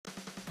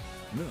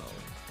Now,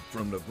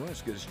 from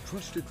Nebraska's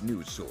trusted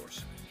news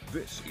source,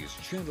 this is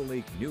Channel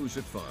 8 News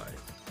at 5.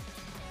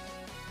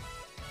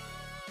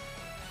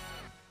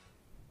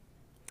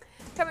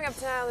 Coming up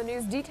tonight on the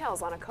news,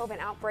 details on a COVID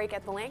outbreak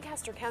at the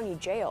Lancaster County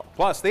Jail.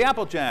 Plus, the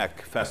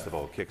Applejack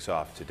Festival kicks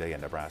off today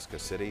in Nebraska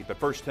City. But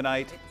first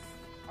tonight,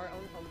 our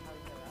own hometown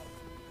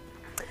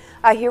hero.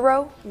 A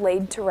hero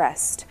laid to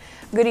rest.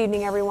 Good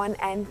evening, everyone,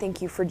 and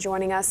thank you for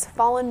joining us.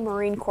 Fallen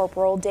Marine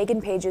Corporal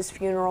Dagan Page's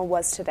funeral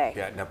was today.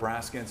 Yeah,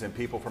 Nebraskans and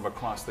people from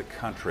across the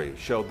country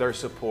showed their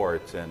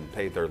support and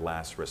paid their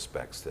last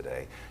respects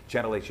today.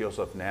 Channel 8's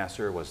Yosef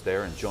Nasser was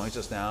there and joins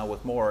us now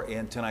with more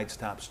in tonight's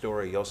top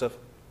story. Yosef?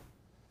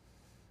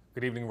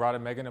 Good evening, Rod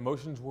and Megan.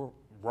 Emotions were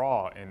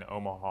raw in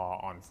Omaha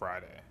on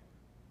Friday.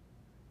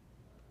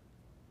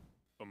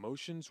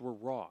 Emotions were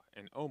raw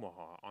in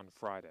Omaha on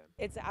Friday.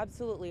 It's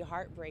absolutely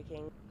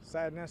heartbreaking.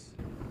 Sadness,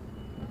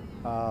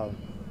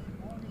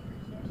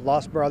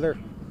 lost brother,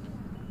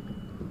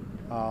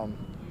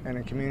 and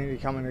a community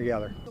coming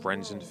together.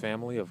 Friends and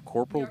family of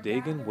Corporal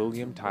Dagan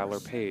William Tyler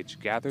Page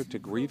gathered to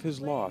grieve his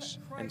loss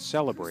and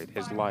celebrate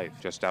his life.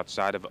 Just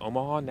outside of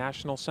Omaha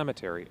National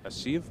Cemetery, a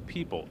sea of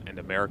people and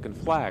American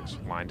flags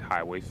lined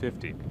Highway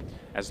 50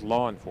 as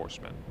law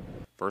enforcement,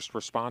 first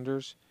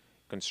responders,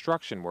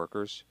 construction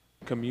workers,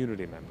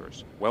 community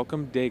members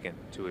welcomed Dagan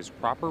to his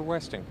proper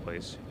resting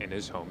place in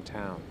his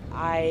hometown.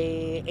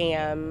 I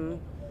am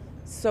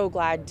so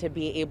glad to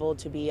be able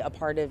to be a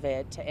part of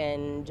it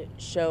and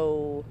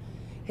show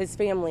his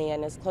family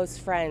and his close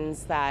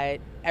friends that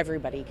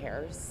everybody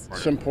cares.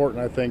 It's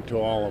important, I think, to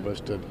all of us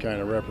to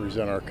kind of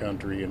represent our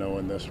country, you know,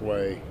 in this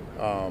way.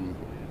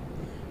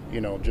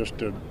 Just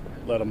to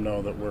let them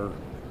know that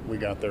we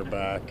got their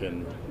back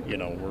and, you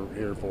know, we're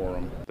here for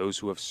them. Those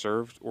who have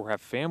served or have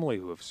family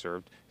who have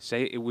served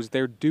say it was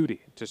their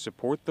duty to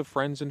support the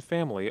friends and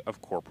family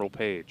of Corporal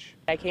Page.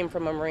 I came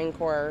from a Marine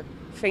Corps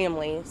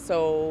family,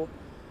 so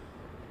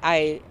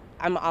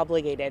I'm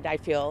obligated, I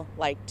feel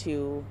like,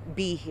 to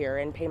be here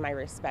and pay my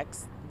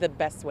respects the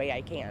best way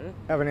I can.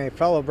 Having a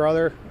fellow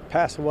brother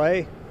pass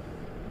away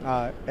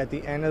at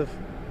the end of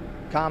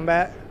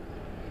combat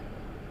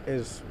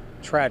is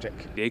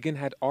tragic. Dagan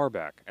had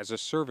RBAC as a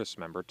service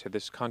member to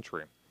this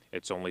country.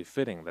 It's only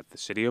fitting that the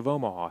city of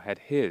Omaha had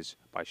his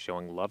by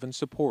showing love and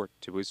support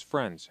to his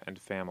friends and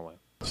family.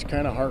 It's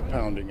kind of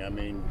heart-pounding. I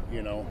mean,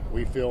 you know,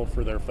 we feel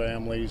for their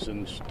families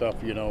and stuff,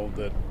 you know,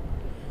 that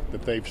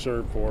they've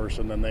served for us,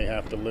 and then they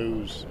have to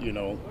lose, you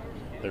know,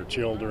 their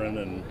children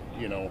and,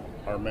 you know,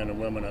 our men and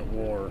women at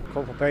war.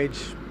 Corporal Page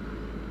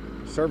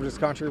served his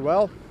country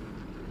well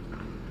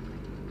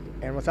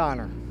and with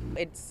honor.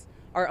 It's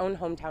our own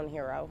hometown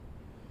hero,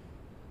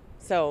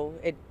 so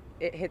it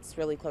hits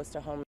really close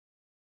to home.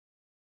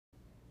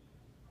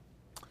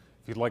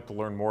 If you'd like to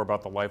learn more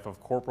about the life of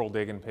Corporal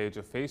Dagan Page,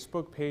 a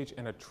Facebook page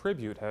and a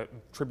tribute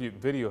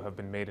video have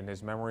been made in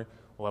his memory.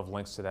 We'll have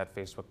links to that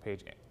Facebook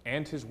page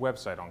and his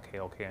website on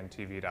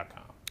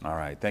klkntv.com. All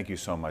right, thank you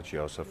so much,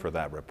 Yosef, for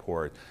that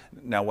report.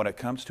 Now, when it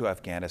comes to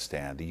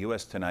Afghanistan, the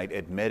U.S. tonight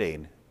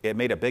admitting it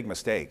made a big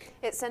mistake.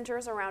 It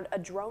centers around a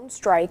drone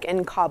strike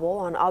in Kabul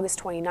on August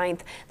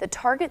 29th. The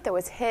target that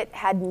was hit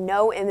had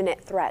no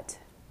imminent threat.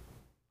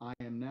 I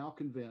am now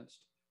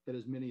convinced that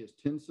as many as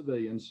 10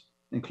 civilians,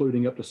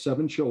 including up to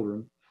 7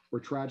 children, were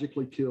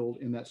tragically killed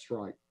in that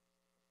strike.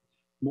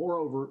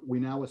 Moreover, we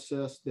now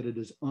assess that it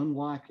is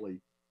unlikely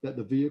that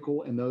the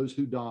vehicle and those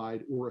who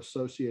died were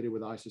associated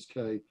with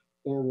ISIS-K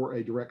or were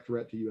a direct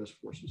threat to U.S.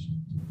 forces.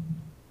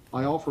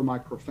 I offer my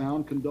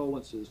profound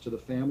condolences to the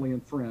family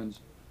and friends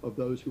of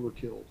those who were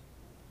killed.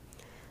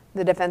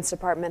 The Defense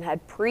Department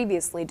had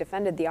previously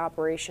defended the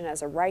operation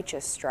as a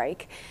righteous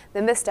strike.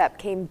 The misstep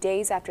came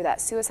days after that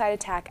suicide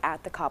attack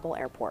at the Kabul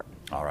airport.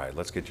 All right,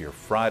 let's get to your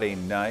Friday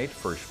night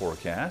first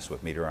forecast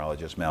with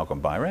meteorologist Malcolm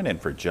Byron and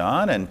for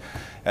John.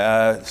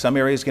 And some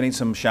areas getting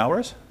some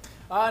showers?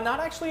 Not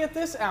actually at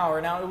this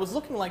hour. Now, it was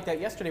looking like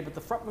that yesterday, but the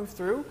front moved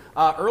through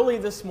early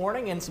this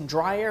morning, and some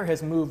dry air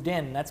has moved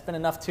in. That's been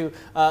enough to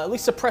at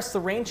least suppress the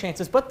rain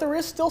chances, but there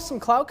is still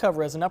some cloud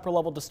cover as an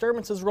upper-level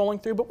disturbance is rolling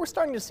through, but we're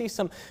starting to see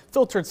some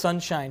filtered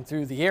sunshine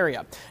through the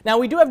area. Now,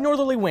 we do have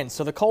northerly winds,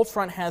 so the cold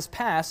front has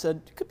passed.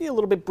 It could be a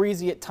little bit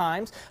breezy at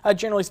times.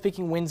 Generally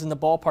speaking, winds in the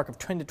ballpark of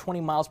 10 to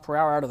 20 miles per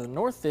hour out of the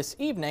north this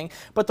evening,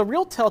 but the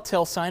real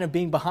telltale sign of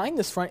being behind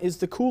this front is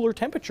the cooler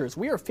temperatures.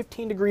 We are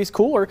 15 degrees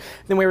cooler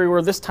than where we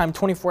were this time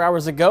 24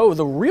 hours ago.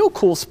 The real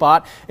cool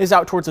spot is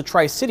out towards the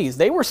Tri-Cities.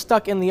 They were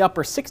stuck in the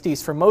upper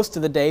 60s for most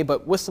of the day,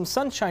 but with some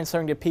sunshine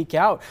starting to peek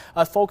out,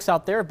 folks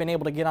out there have been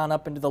able to get on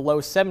up into the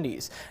low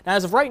 70s. Now,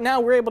 as of right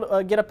now, we're able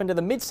to get up into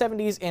the mid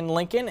 70s in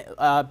Lincoln.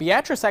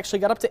 Beatrice actually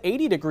got up to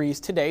 80 degrees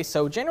today,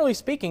 so generally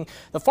speaking,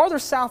 the farther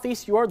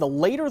southeast you are, the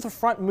later the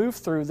front moved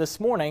through this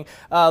morning,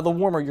 the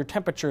warmer your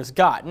temperatures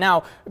got.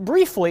 Now,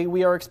 briefly,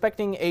 we are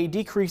expecting a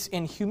decrease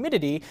in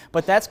humidity,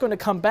 but that's going to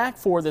come back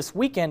for this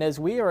weekend as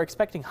we are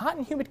expecting hot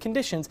and humid conditions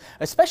conditions,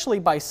 especially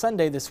by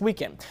Sunday this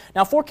weekend.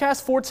 Now,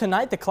 forecast for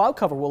tonight, the cloud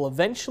cover will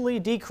eventually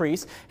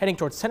decrease, heading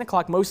towards 10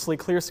 o'clock, mostly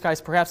clear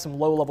skies, perhaps some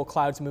low-level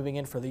clouds moving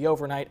in for the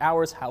overnight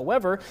hours.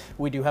 However,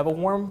 we do have a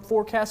warm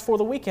forecast for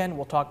the weekend.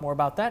 We'll talk more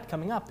about that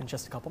coming up in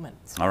just a couple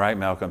minutes. All right,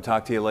 Malcolm,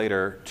 talk to you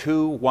later.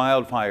 2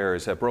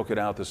 wildfires have broken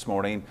out this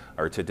morning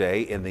or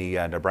today in the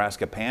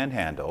Nebraska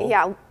Panhandle.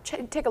 Yeah,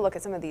 take a look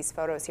at some of these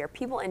photos here.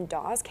 People in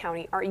Dawes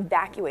County are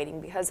evacuating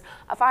because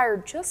a fire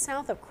just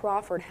south of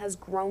Crawford has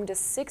grown to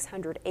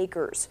 600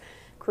 acres.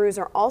 Crews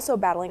are also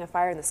battling a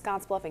fire in the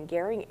Scottsbluff and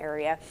Gering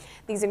area.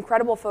 These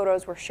incredible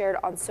photos were shared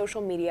on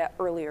social media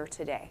earlier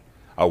today.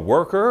 A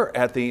worker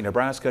at the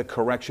Nebraska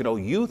Correctional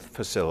Youth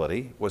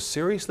Facility was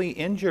seriously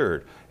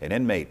injured. An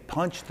inmate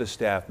punched the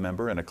staff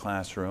member in a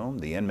classroom.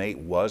 The inmate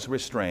was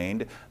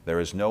restrained. There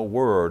is no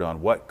word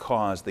on what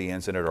caused the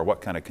incident or what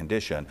kind of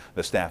condition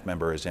the staff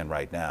member is in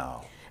right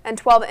now. And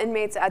 12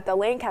 inmates at the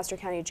Lancaster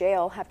County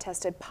Jail have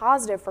tested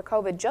positive for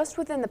COVID just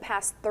within the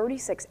past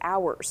 36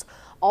 hours.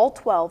 All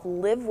 12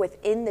 live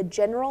within the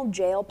general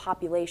jail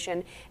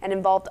population and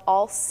involved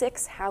all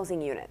 6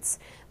 housing units.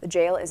 The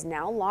jail is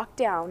now locked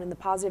down and the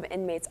positive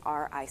inmates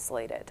are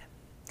isolated.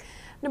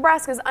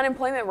 Nebraska's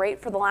unemployment rate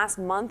for the last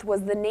month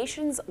was the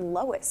nation's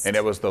lowest. And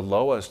it was the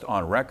lowest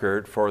on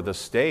record for the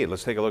state.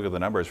 Let's take a look at the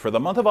numbers. For the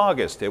month of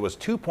August, it was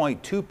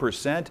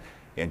 2.2%.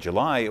 In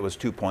July, it was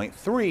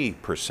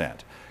 2.3%.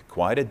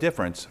 Quite a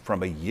difference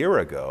from a year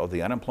ago.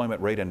 The unemployment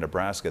rate in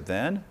Nebraska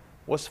then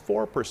was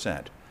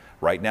 4%.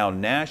 Right now,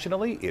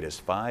 nationally, it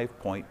is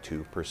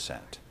 5.2%.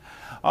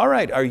 All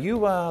right, are you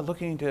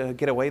looking to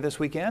get away this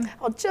weekend?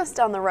 Well, just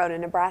on the road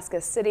in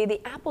Nebraska City, the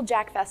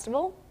Applejack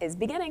Festival is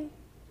beginning.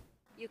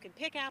 You can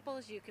pick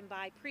apples, you can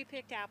buy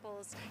pre-picked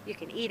apples, you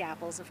can eat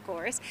apples, of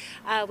course.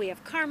 We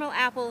have caramel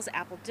apples,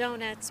 apple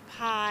donuts,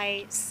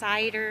 pie,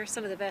 cider,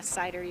 some of the best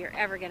cider you're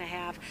ever going to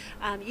have.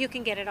 You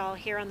can get it all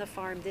here on the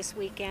farm this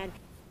weekend.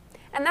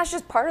 And that's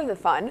just part of the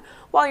fun.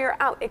 While you're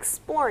out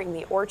exploring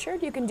the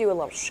orchard, you can do a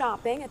little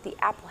shopping at the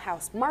Apple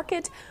House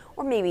Market,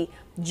 or maybe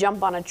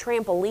jump on a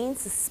trampoline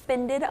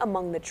suspended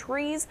among the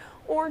trees,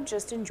 or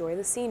just enjoy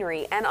the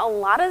scenery. And a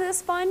lot of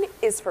this fun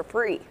is for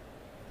free.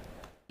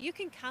 You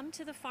can come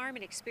to the farm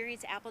and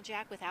experience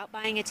Applejack without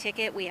buying a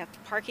ticket. We have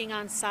parking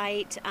on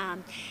site,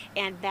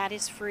 and that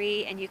is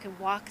free. And you can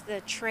walk the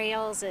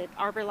trails at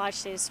Arbor Lodge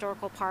State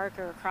Historical Park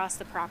or across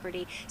the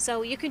property.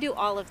 So you can do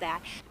all of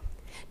that.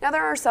 Now,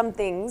 there are some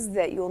things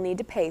that you'll need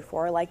to pay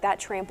for, like that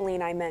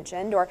trampoline I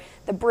mentioned, or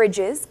the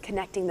bridges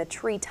connecting the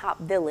treetop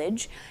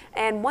village.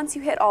 And once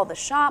you hit all the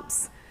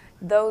shops,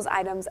 those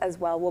items as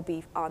well will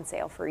be on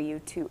sale for you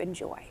to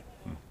enjoy.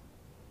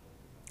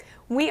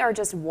 We are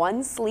just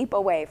one sleep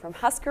away from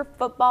Husker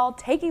football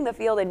taking the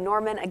field in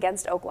Norman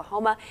against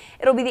Oklahoma.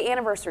 It'll be the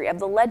anniversary of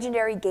the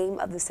legendary game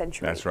of the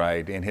century. That's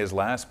right. In his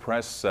last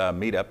press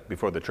meetup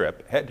before the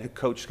trip, head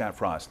coach Scott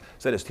Frost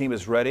said his team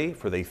is ready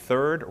for the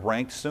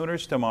 3rd-ranked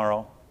Sooners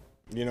tomorrow.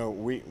 You know,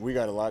 we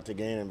got a lot to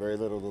gain and very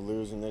little to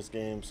lose in this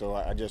game, so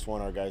I just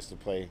want our guys to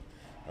play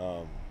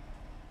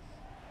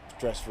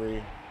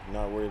stress-free,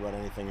 not worry about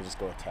anything, and just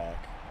go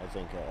attack. I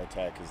think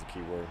attack is the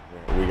key word.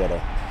 We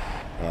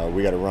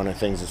gotta run at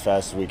things as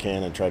fast as we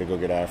can and try to go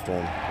get after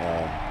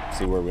them,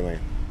 see where we land.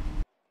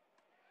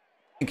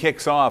 It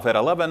kicks off at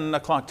 11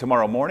 o'clock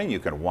tomorrow morning. You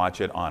can watch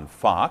it on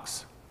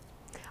Fox.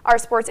 Our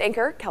sports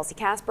anchor, Kelsey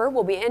Casper,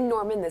 will be in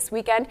Norman this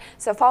weekend,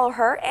 so follow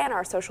her and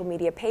our social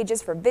media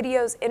pages for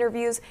videos,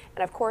 interviews,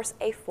 and of course,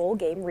 a full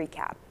game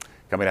recap.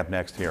 Coming up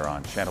next here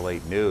on Channel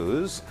 8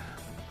 News.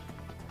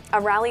 A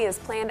rally is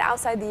planned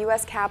outside the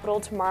U.S. Capitol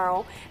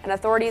tomorrow, and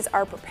authorities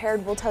are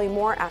prepared. We'll tell you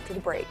more after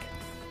the break.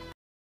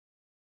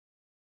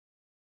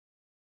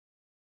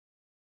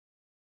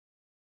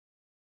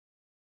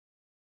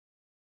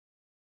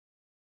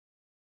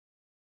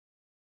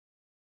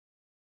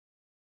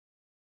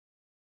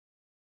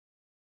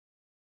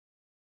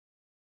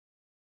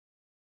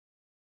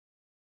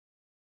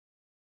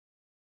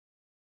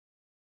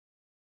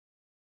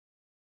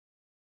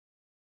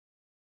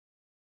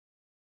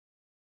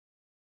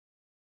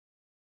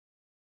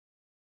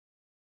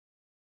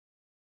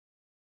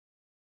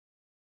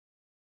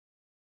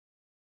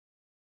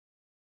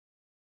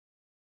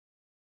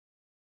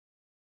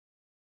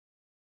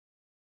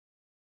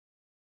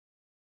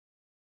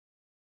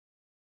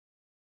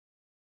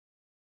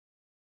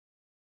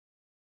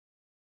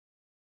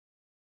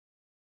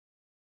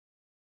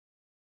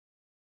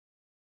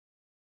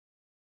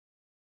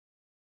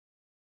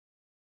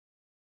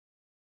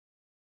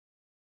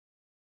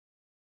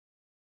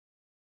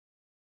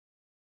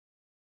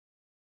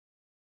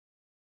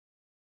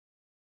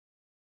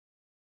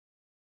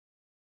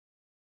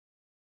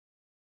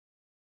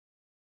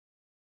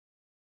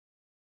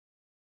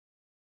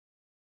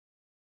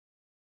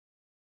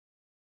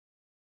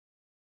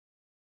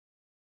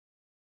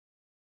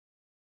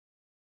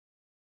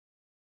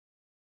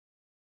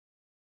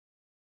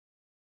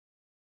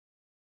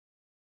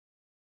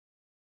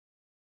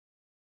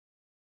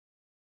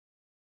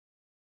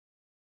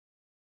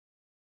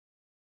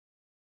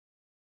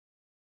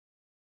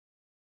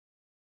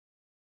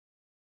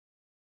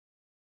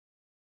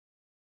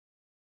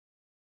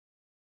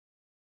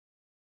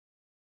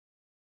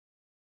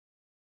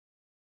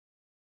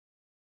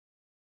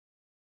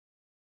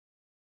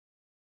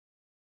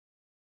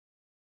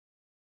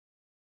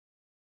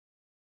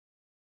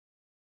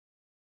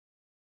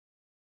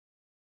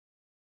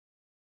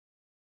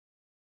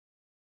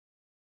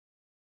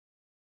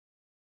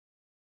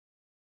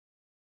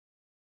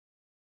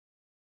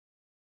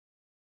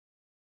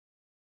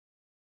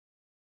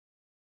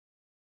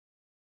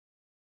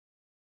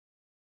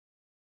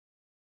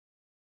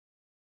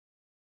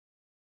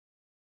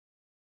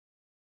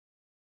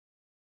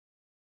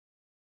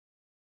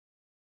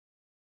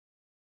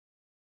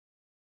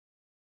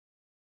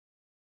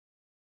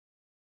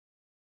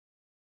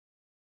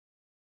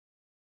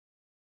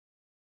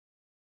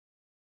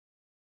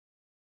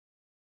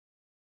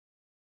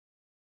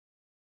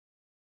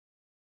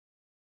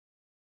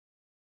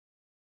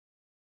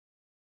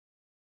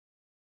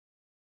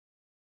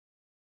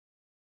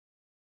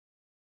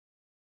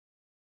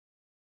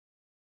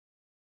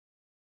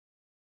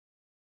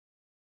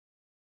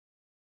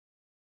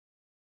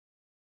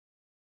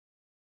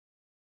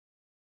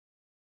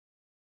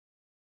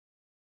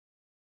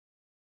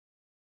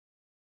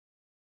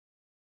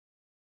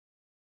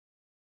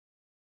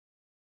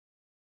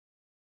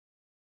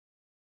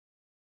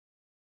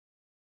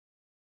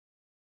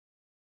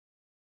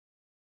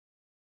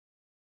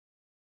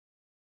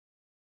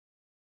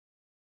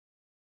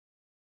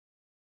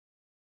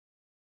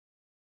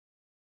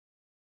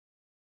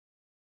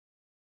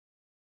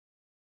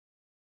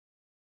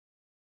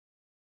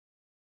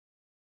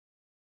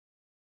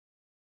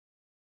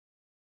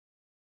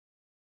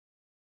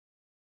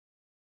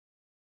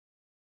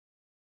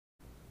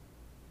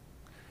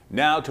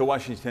 Now to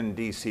Washington,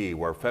 D.C.,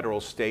 where federal,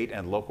 state,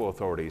 and local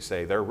authorities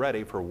say they're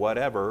ready for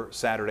whatever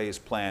Saturday's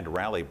planned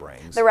rally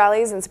brings. The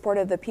rally is in support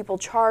of the people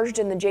charged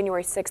in the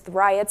January 6th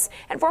riots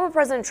and former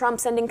President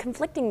Trump sending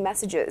conflicting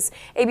messages.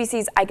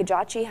 ABC's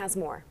Eyewitness has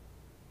more.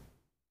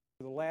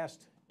 For the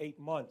last 8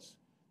 months,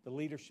 the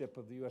leadership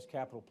of the U.S.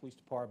 Capitol Police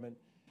Department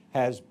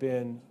has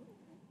been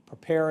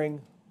preparing,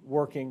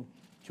 working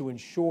to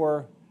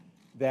ensure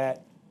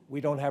that we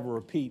don't have a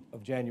repeat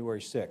of January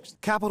 6th.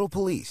 Capitol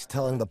Police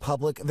telling the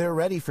public they're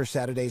ready for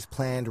Saturday's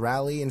planned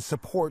rally in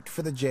support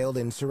for the jailed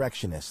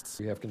insurrectionists.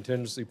 We have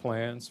contingency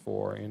plans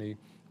for any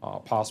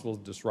possible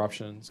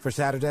disruptions. For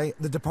Saturday,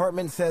 the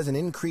department says an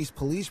increased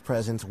police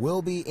presence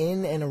will be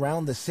in and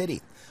around the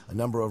city. A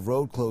number of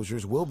road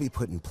closures will be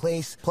put in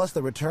place, plus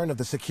the return of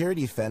the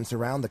security fence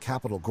around the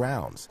Capitol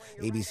grounds.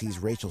 ABC's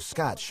Rachel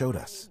Scott showed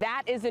us.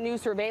 That is a new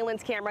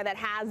surveillance camera that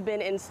has been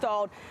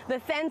installed. The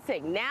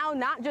fencing now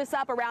not just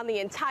up around the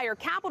entire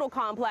Capitol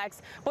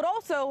complex, but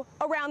also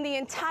around the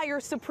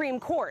entire Supreme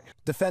Court.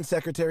 Defense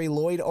Secretary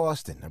Lloyd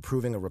Austin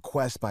approving a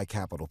request by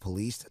Capitol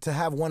Police to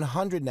have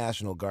 100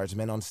 National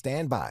Guardsmen on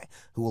standby,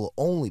 who will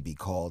only be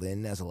called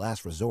in as a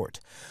last resort.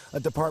 A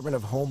Department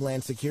of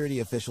Homeland Security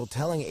official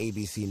telling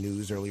ABC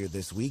News earlier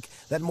this week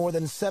that more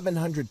than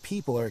 700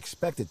 people are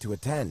expected to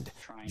attend.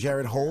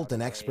 Jared Holt,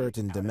 an expert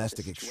in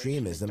domestic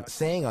extremism,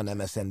 saying on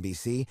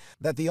MSNBC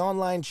that the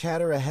online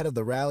chatter ahead of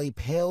the rally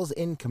pales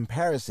in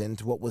comparison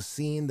to what was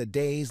seen the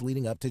days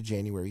leading up to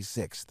January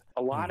 6th.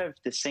 A lot of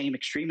the same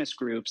extremist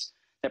groups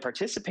that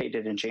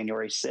participated in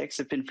January 6th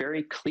have been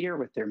very clear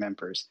with their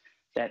members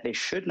that they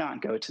should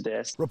not go to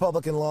this.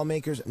 Republican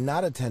lawmakers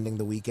not attending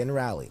the weekend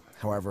rally.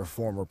 However,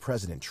 former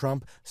President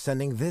Trump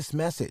sending this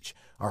message: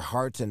 our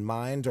hearts and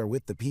minds are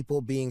with the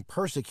people being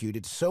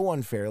persecuted so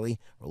unfairly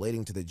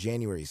relating to the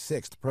January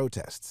 6th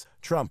protests.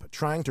 Trump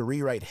trying to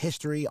rewrite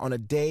history on a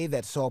day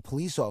that saw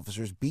police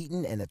officers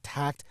beaten and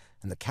attacked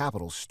and the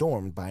Capitol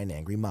stormed by an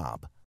angry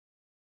mob.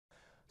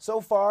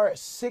 So far,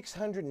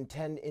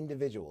 610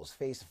 individuals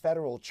face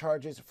federal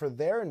charges for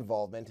their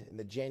involvement in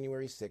the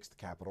January 6th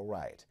Capitol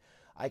riot.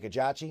 Ike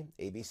Ajachi,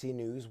 ABC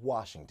News,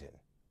 Washington.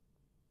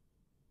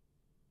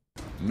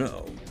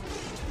 Now,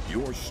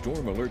 your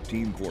Storm Alert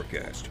Team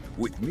forecast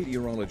with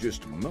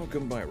meteorologist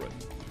Malcolm Byron.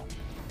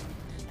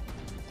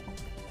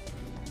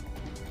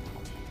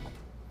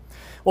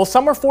 Well,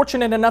 some were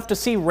fortunate enough to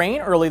see rain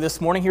early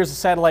this morning. Here's a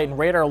satellite and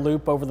radar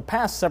loop over the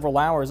past several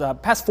hours,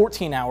 past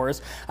 14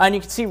 hours. And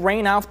you can see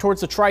rain out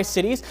towards the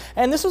Tri-Cities.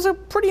 And this was a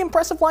pretty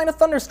impressive line of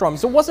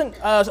thunderstorms. It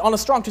wasn't on a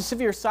strong to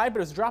severe side, but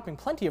it was dropping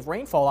plenty of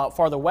rainfall out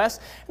farther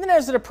west. And then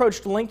as it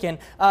approached Lincoln,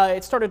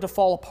 it started to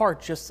fall apart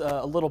just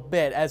a little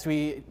bit as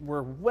we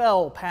were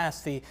well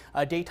past the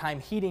daytime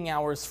heating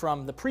hours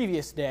from the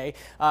previous day.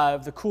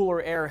 The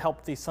cooler air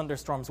helped these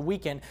thunderstorms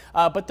weaken.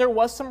 But there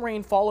was some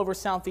rainfall over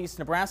southeast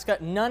Nebraska,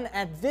 none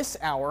at this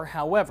hour.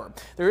 However,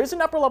 there is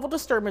an upper level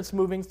disturbance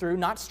moving through,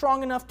 not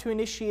strong enough to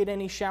initiate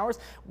any showers.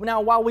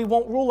 Now, while we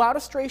won't rule out a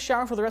stray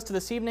shower for the rest of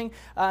this evening,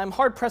 I'm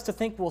hard pressed to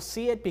think we'll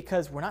see it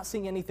because we're not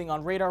seeing anything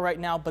on radar right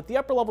now, but the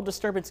upper level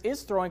disturbance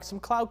is throwing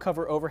some cloud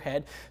cover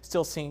overhead,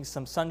 still seeing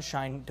some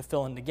sunshine to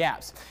fill in the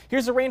gaps.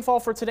 Here's the rainfall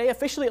for today.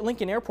 Officially at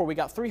Lincoln Airport, we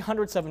got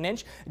 300ths of an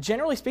inch.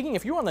 Generally speaking,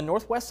 if you're on the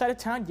northwest side of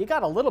town, you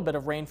got a little bit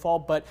of rainfall,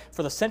 but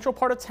for the central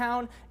part of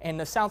town and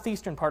the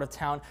southeastern part of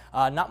town,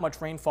 not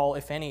much rainfall,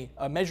 if any.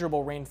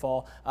 Measurable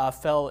rainfall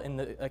fell in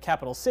the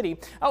capital city.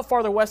 Out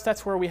farther west,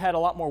 that's where we had a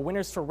lot more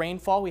winters for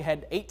rainfall. We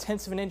had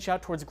 0.8 of an inch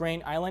out towards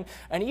Grain Island,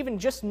 and even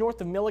just north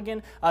of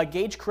Milligan,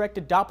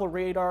 gauge-corrected Doppler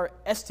radar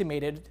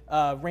estimated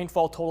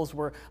rainfall totals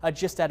were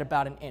just at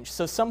about an inch.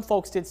 So some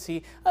folks did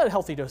see a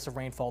healthy dose of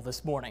rainfall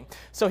this morning.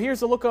 So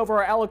here's a look over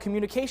our Allo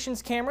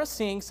Communications camera,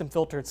 seeing some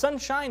filtered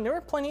sunshine. There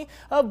are plenty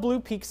of blue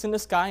peaks in the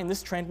sky, and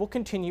this trend will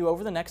continue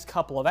over the next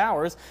couple of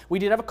hours. We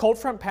did have a cold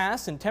front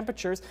pass, and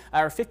temperatures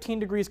are 15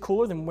 degrees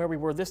cooler than where we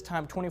were this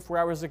time 24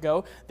 hours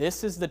ago.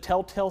 This is the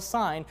telltale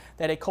sign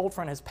that a cold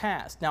front has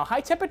passed. Now,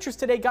 high temperatures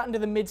today got into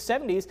the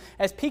mid-70s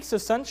as peaks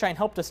of sunshine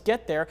helped us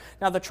get there.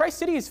 Now, the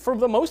Tri-Cities, for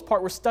the most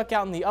part, were stuck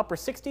out in the upper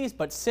 60s,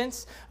 but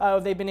since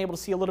they've been able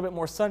to see a little bit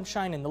more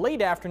sunshine in the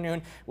late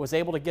afternoon, was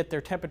able to get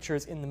their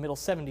temperatures in the middle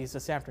 70s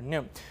this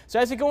afternoon. So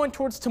as we go in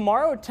towards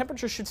tomorrow,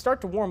 temperatures should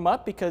start to warm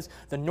up because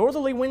the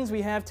northerly winds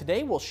we have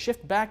today will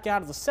shift back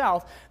out of the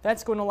south.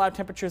 That's going to allow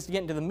temperatures to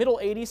get into the middle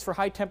 80s for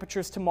high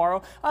temperatures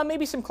tomorrow.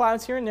 Maybe some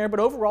clouds here and there, but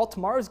overall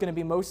tomorrow is going to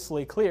be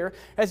mostly clear.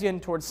 As you get in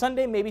towards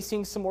Sunday, maybe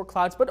seeing some more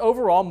clouds, but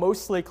overall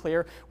mostly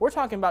clear. We're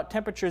talking about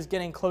temperatures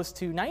getting close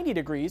to 90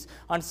 degrees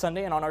on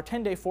Sunday, and on our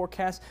 10-day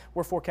forecast,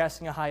 we're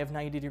forecasting a high of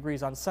 90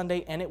 degrees on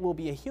Sunday, and it will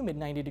be a humid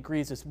 90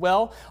 degrees as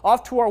well.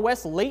 Off to our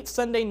west, late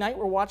Sunday night,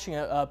 we're watching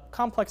a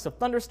complex of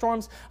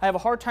thunderstorms. I have a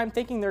hard time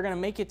thinking they're going to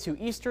make it to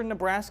eastern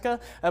Nebraska.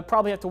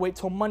 Probably have to wait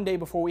till Monday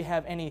before we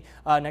have any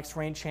next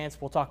rain chance.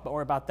 We'll talk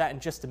more about that in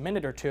just a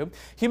minute or two.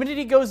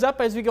 Humidity goes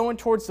up as we go in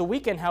towards the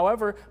weekend.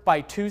 However,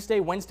 by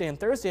Tuesday, Wednesday, and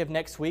Thursday of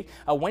next week.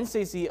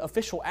 Wednesday's the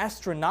official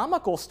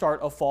astronomical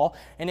start of fall,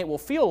 and it will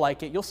feel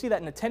like it. You'll see that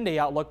in the 10-day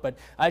outlook, but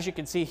as you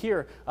can see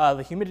here,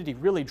 the humidity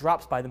really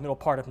drops by the middle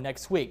part of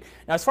next week.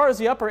 Now, as far as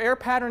the upper air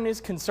pattern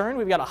is concerned,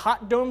 we've got a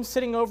hot dome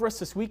sitting over us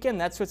this weekend.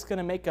 That's what's going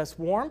to make us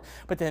warm.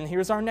 But then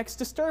here's our next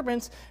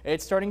disturbance.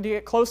 It's starting to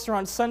get closer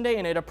on Sunday,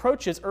 and it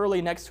approaches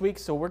early next week,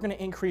 so we're going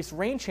to increase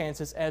rain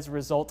chances as a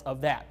result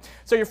of that.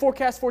 So your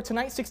forecast for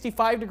tonight,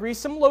 65 degrees,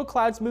 some low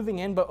clouds moving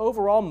in, but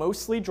overall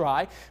mostly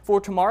dry. For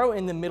tomorrow,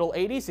 in the middle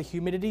 80s, the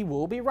humidity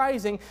will be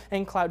rising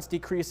and clouds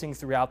decreasing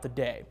throughout the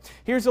day.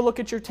 Here's a look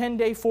at your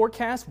 10-day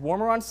forecast.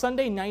 Warmer on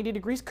Sunday, 90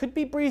 degrees, could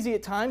be breezy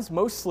at times,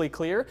 mostly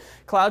clear.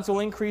 Clouds will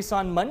increase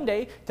on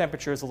Monday.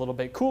 Temperature is a little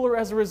bit cooler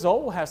as a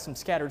result. We'll have some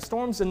scattered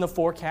storms in the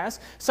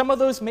forecast. Some of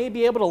those may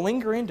be able to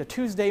linger into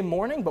Tuesday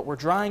morning, but we're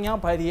drying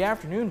out by the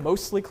afternoon.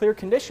 Mostly clear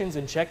conditions,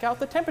 and check out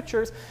the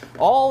temperatures,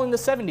 all in the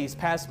 70s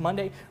past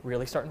Monday,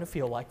 really starting to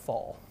feel like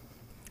fall.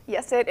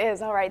 Yes, it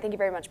is. All right. Thank you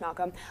very much,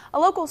 Malcolm. A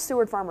local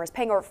Seward farmer is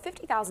paying over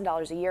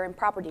 $50,000 a year in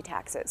property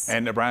taxes.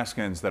 And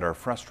Nebraskans that are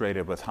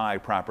frustrated with high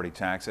property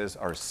taxes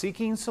are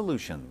seeking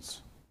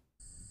solutions.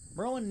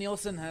 Merlin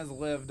Nielsen has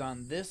lived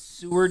on this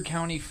Seward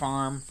County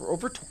farm for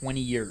over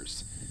 20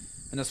 years.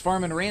 And has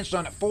farmed and ranched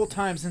on it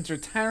full-time since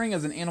retiring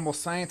as an animal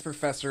science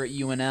professor at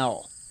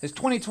UNL. His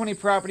 2020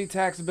 property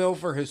tax bill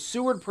for his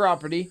Seward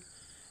property,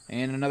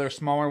 and another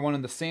smaller one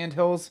in the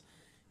Sandhills,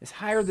 is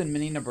higher than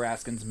many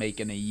Nebraskans make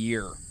in a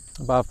year.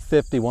 About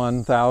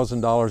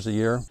 $51,000 a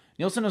year.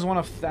 Nielsen is one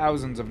of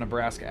thousands of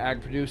Nebraska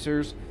ag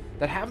producers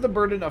that have the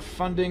burden of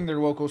funding their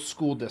local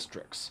school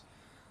districts.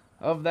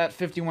 Of that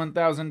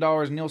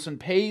 $51,000 Nielsen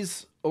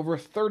pays, over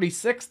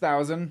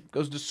 $36,000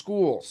 goes to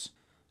schools.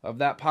 Of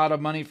that pot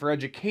of money for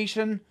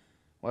education,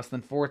 less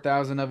than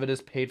 $4,000 of it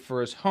is paid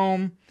for his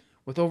home,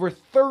 with over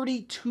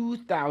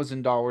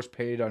 $32,000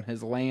 paid on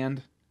his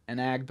land and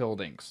ag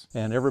buildings.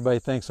 And everybody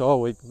thinks,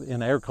 oh,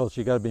 in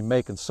agriculture you got to be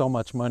making so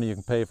much money you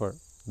can pay for it.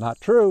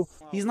 Not true.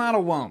 He's not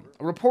alone.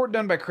 A report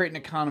done by Creighton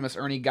economist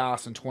Ernie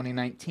Goss in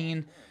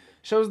 2019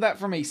 shows that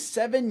from a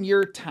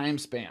 7-year time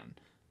span,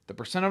 the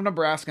percent of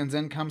Nebraskans'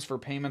 incomes for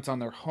payments on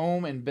their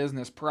home and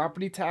business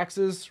property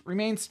taxes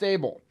remained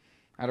stable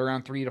at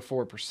around 3 to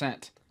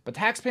 4%. But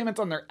tax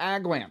payments on their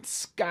ag land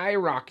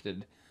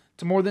skyrocketed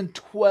to more than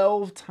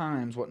 12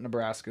 times what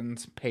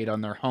Nebraskans paid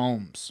on their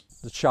homes.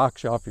 It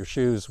shocks you off your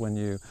shoes when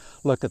you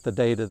look at the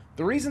data.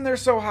 The reason they're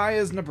so high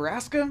is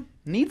Nebraska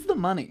needs the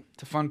money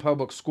to fund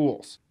public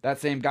schools. That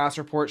same Goss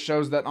report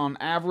shows that on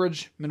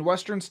average,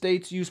 Midwestern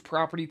states use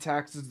property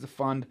taxes to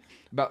fund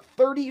about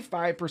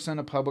 35%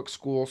 of public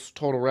schools'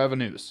 total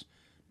revenues.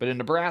 But in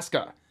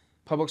Nebraska,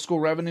 public school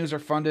revenues are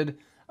funded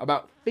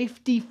about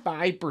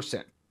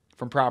 55%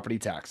 from property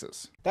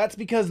taxes. That's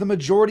because the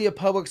majority of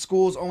public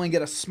schools only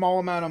get a small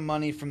amount of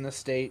money from the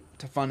state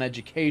to fund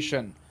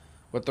education,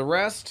 with the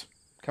rest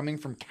coming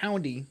from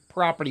county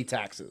property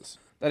taxes.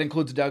 That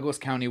includes Douglas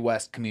County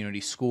West Community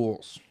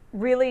Schools.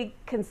 Really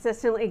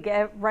consistently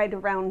get right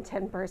around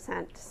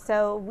 10%.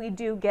 So we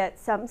do get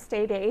some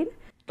state aid.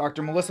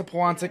 Dr. Melissa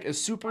Polancic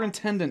is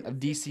superintendent of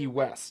DC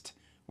West,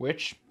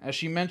 which, as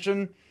she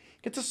mentioned,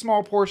 gets a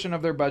small portion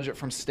of their budget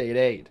from state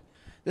aid.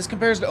 This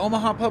compares to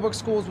Omaha Public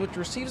Schools, which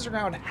receives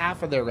around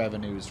half of their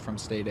revenues from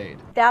state aid.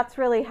 That's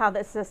really how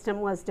the system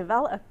was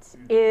developed,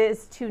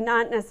 is to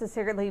not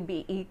necessarily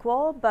be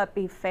equal, but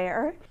be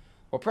fair.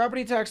 While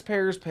property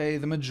taxpayers pay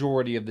the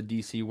majority of the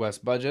DC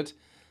West budget,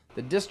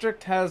 the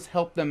district has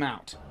helped them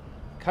out,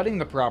 cutting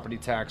the property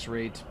tax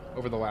rate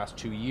over the last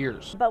 2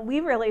 years. But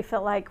we really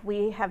feel like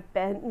we have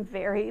been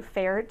very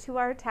fair to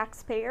our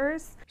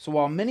taxpayers. So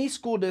while many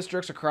school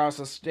districts across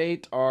the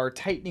state are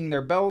tightening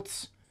their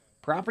belts,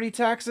 property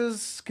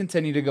taxes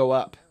continue to go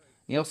up.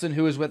 Nielsen,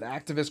 who is with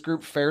activist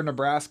group Fair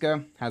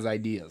Nebraska, has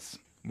ideas.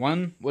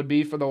 One would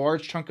be for the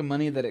large chunk of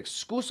money that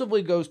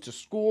exclusively goes to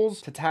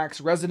schools to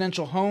tax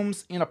residential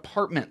homes and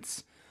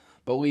apartments,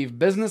 but leave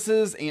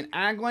businesses and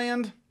ag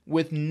land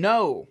with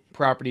no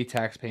property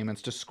tax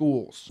payments to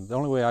schools. The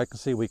only way I can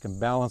see we can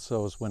balance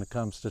those when it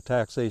comes to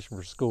taxation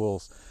for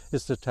schools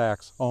is to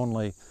tax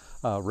only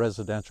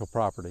residential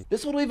property.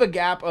 This would leave a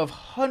gap of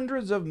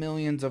hundreds of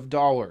millions of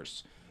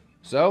dollars.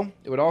 So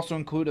it would also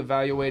include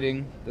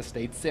evaluating the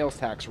state's sales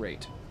tax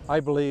rate. I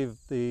believe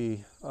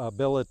the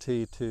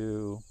ability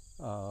to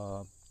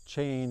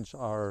change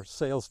our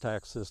sales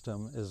tax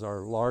system is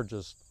our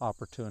largest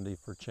opportunity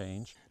for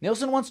change.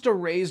 Nielsen wants to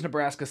raise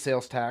Nebraska's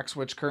sales tax,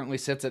 which currently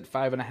sits at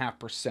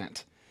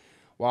 5.5%,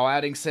 while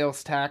adding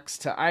sales tax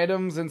to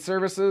items and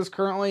services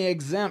currently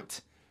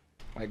exempt,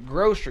 like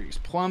groceries,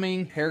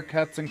 plumbing,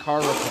 haircuts, and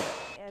car repair.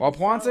 While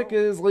Polancic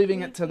is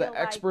leaving it to the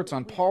experts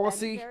on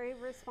policy,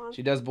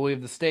 she does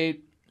believe the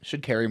state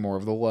should carry more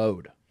of the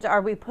load.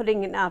 Are we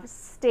putting enough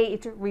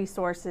state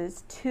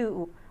resources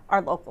to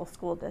our local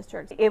school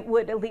districts? It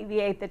would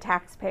alleviate the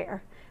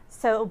taxpayer.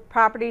 So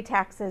property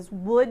taxes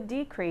would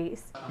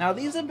decrease. Now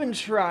these have been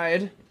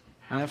tried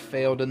and have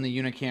failed in the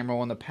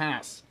unicameral in the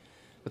past,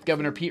 with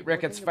Governor Pete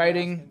Ricketts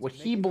fighting what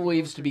he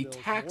believes to be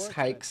tax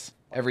hikes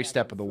every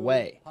step of the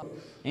way.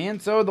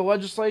 And so the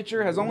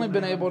legislature has only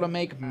been able to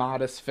make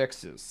modest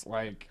fixes,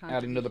 like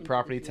adding to the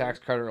property tax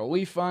credit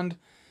relief fund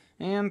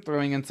and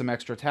throwing in some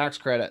extra tax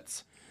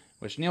credits,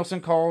 which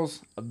Nielsen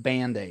calls a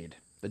Band-Aid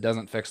that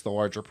doesn't fix the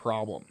larger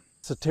problem.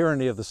 It's a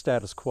tyranny of the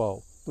status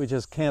quo. We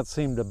just can't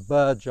seem to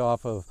budge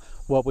off of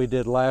what we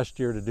did last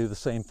year to do the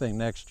same thing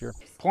next year.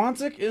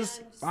 Polonsek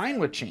is fine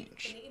with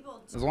change,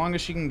 as long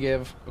as she can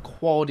give a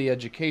quality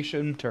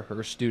education to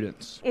her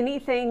students.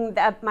 Anything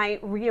that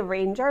might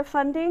rearrange our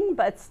funding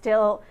but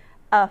still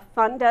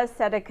fund us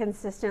at a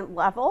consistent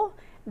level,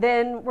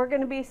 then we're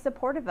going to be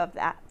supportive of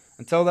that.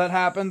 Until that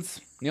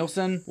happens,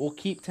 Nielsen will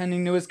keep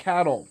tending to his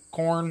cattle,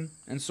 corn,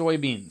 and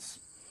soybeans,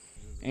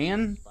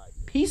 and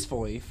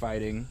peacefully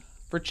fighting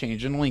for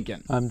change in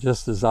Lincoln. I'm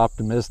just as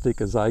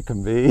optimistic as I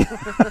can be.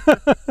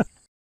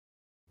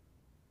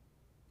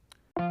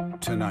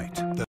 Tonight,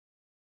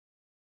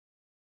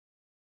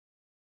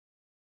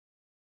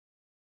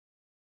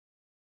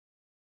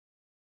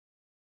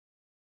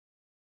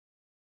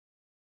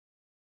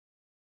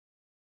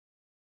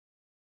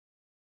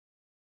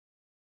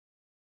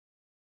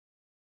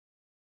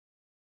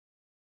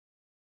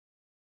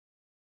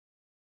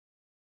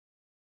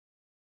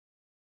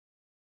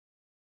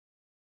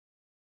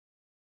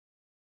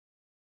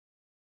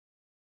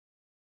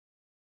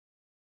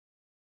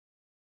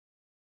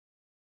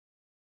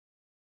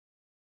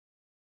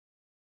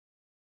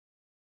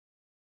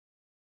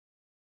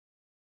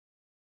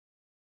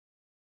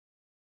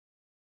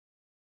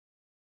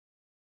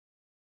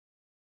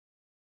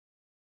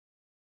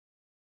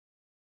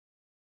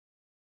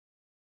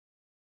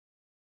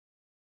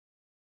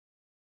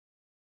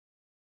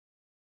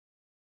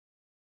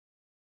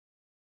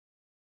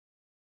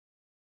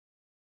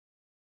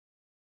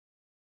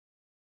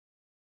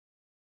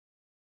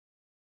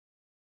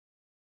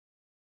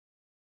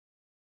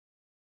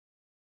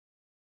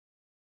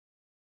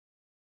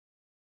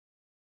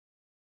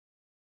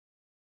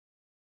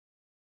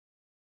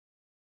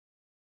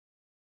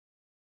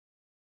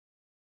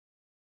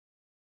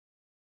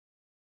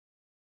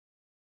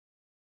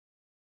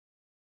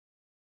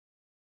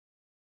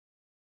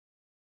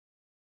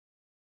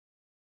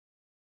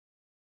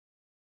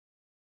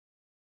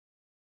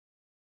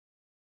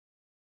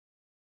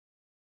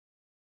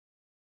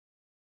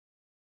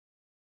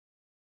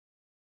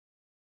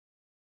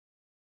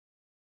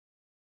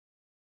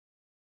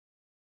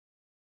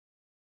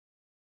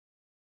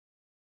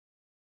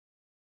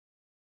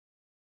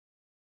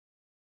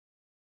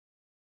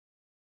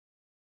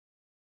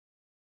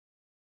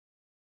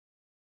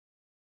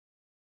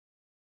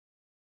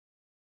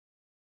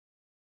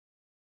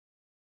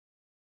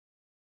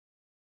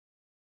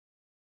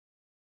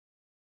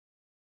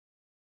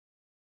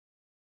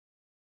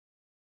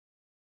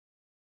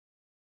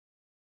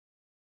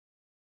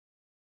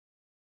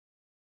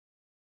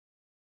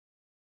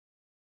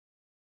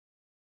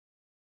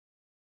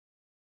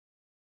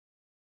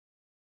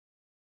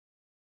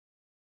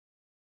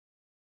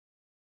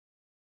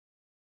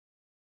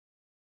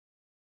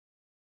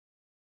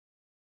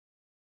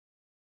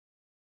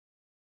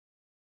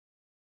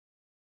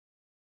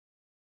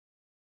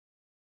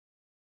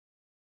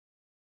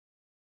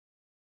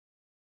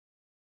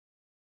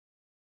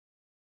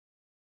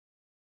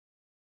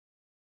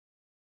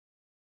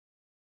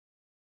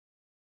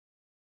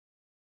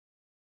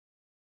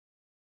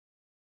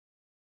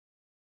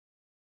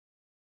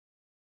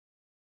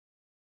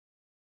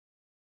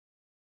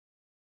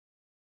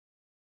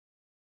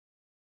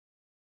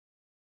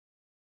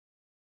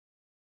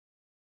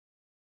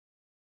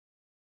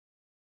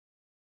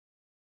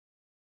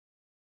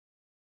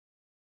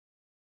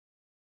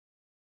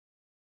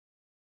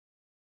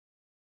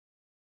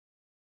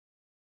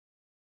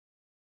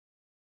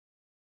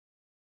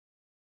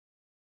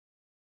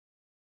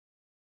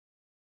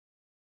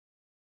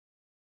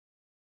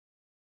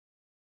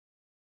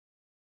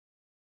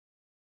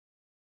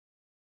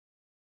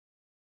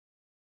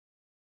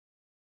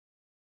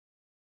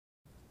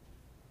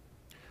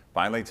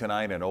 Finally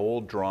tonight, an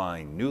old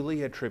drawing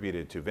newly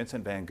attributed to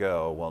Vincent van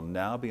Gogh will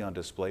now be on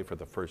display for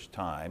the first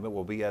time. It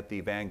will be at the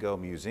Van Gogh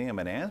Museum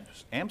in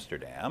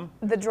Amsterdam.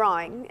 The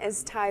drawing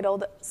is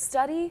titled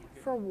Study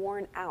for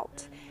Worn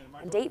Out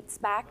and dates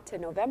back to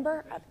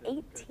November of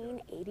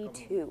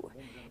 1882.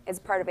 It's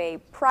part of a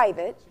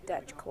private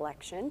Dutch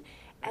collection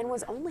and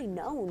was only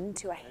known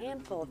to a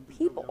handful of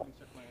people.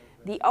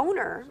 The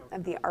owner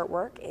of the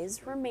artwork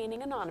is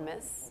remaining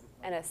anonymous,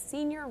 and a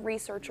senior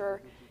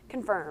researcher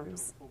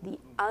confirms the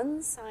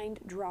unsigned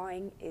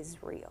drawing is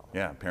real.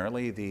 Yeah,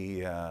 apparently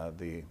the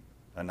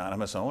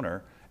anonymous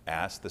owner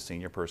asked the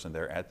senior person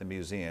there at the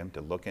museum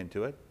to look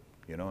into it.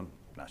 You know,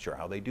 not sure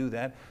how they do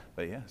that,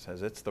 but yeah,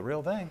 says it's the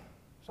real thing.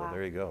 So Wow.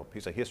 There you go,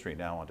 piece of history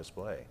now on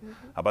display.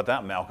 How about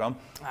that, Malcolm?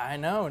 I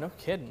know, no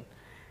kidding.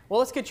 Well,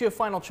 let's get you a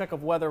final check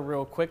of weather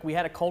real quick. We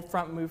had a cold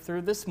front move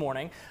through this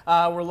morning.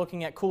 We're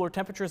looking at cooler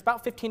temperatures,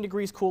 about 15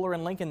 degrees cooler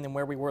in Lincoln than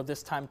where we were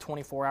this time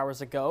 24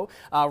 hours ago.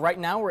 Right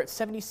now we're at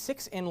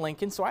 76 in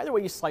Lincoln, so either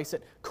way you slice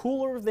it,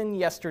 cooler than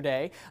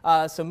yesterday.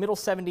 So middle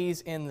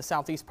 70s in the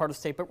southeast part of the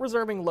state, but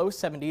reserving low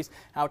 70s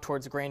out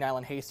towards Grand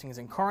Island, Hastings,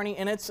 and Kearney.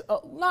 And it's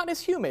not as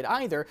humid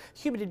either.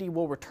 Humidity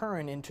will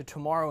return into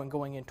tomorrow and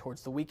going in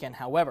towards the weekend,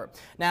 however.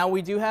 Now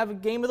we do have a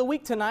game of the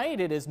week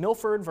tonight. It is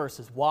Milford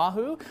versus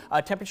Wahoo.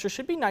 Temperature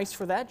should be nice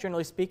for that,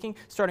 generally speaking,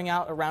 starting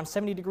out around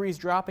 70 degrees,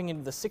 dropping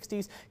into the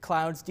 60s,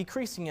 clouds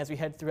decreasing as we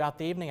head throughout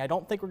the evening. I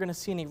don't think we're going to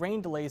see any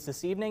rain delays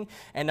this evening.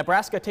 And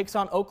Nebraska takes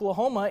on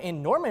Oklahoma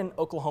in Norman,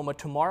 Oklahoma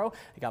tomorrow.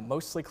 They got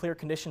mostly clear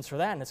conditions for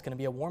that, and it's going to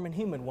be a warm and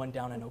humid one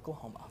down in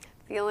Oklahoma.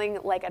 Feeling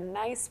like a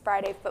nice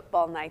Friday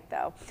football night,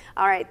 though.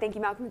 All right, thank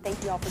you, Malcolm.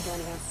 Thank you all for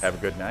joining us. Have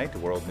a good night.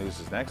 World News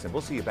is next, and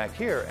we'll see you back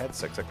here at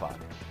 6 o'clock.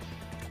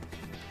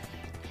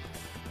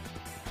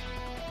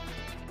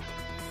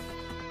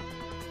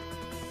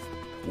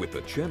 With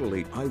the Channel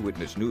 8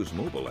 Eyewitness News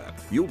mobile app,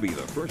 you'll be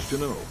the first to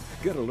know.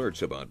 Get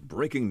alerts about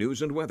breaking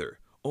news and weather,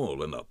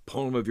 all in the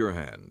palm of your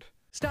hand.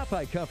 Stop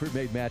by Comfort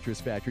Made Mattress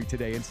Factory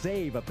today and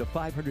save up to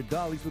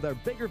 $500 with our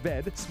bigger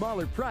bed,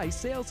 smaller price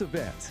sales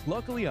event.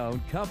 Locally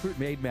owned Comfort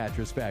Made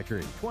Mattress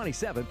Factory,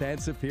 27th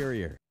and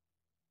Superior.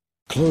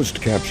 Closed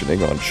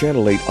captioning on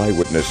Channel 8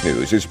 Eyewitness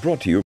News is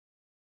brought to you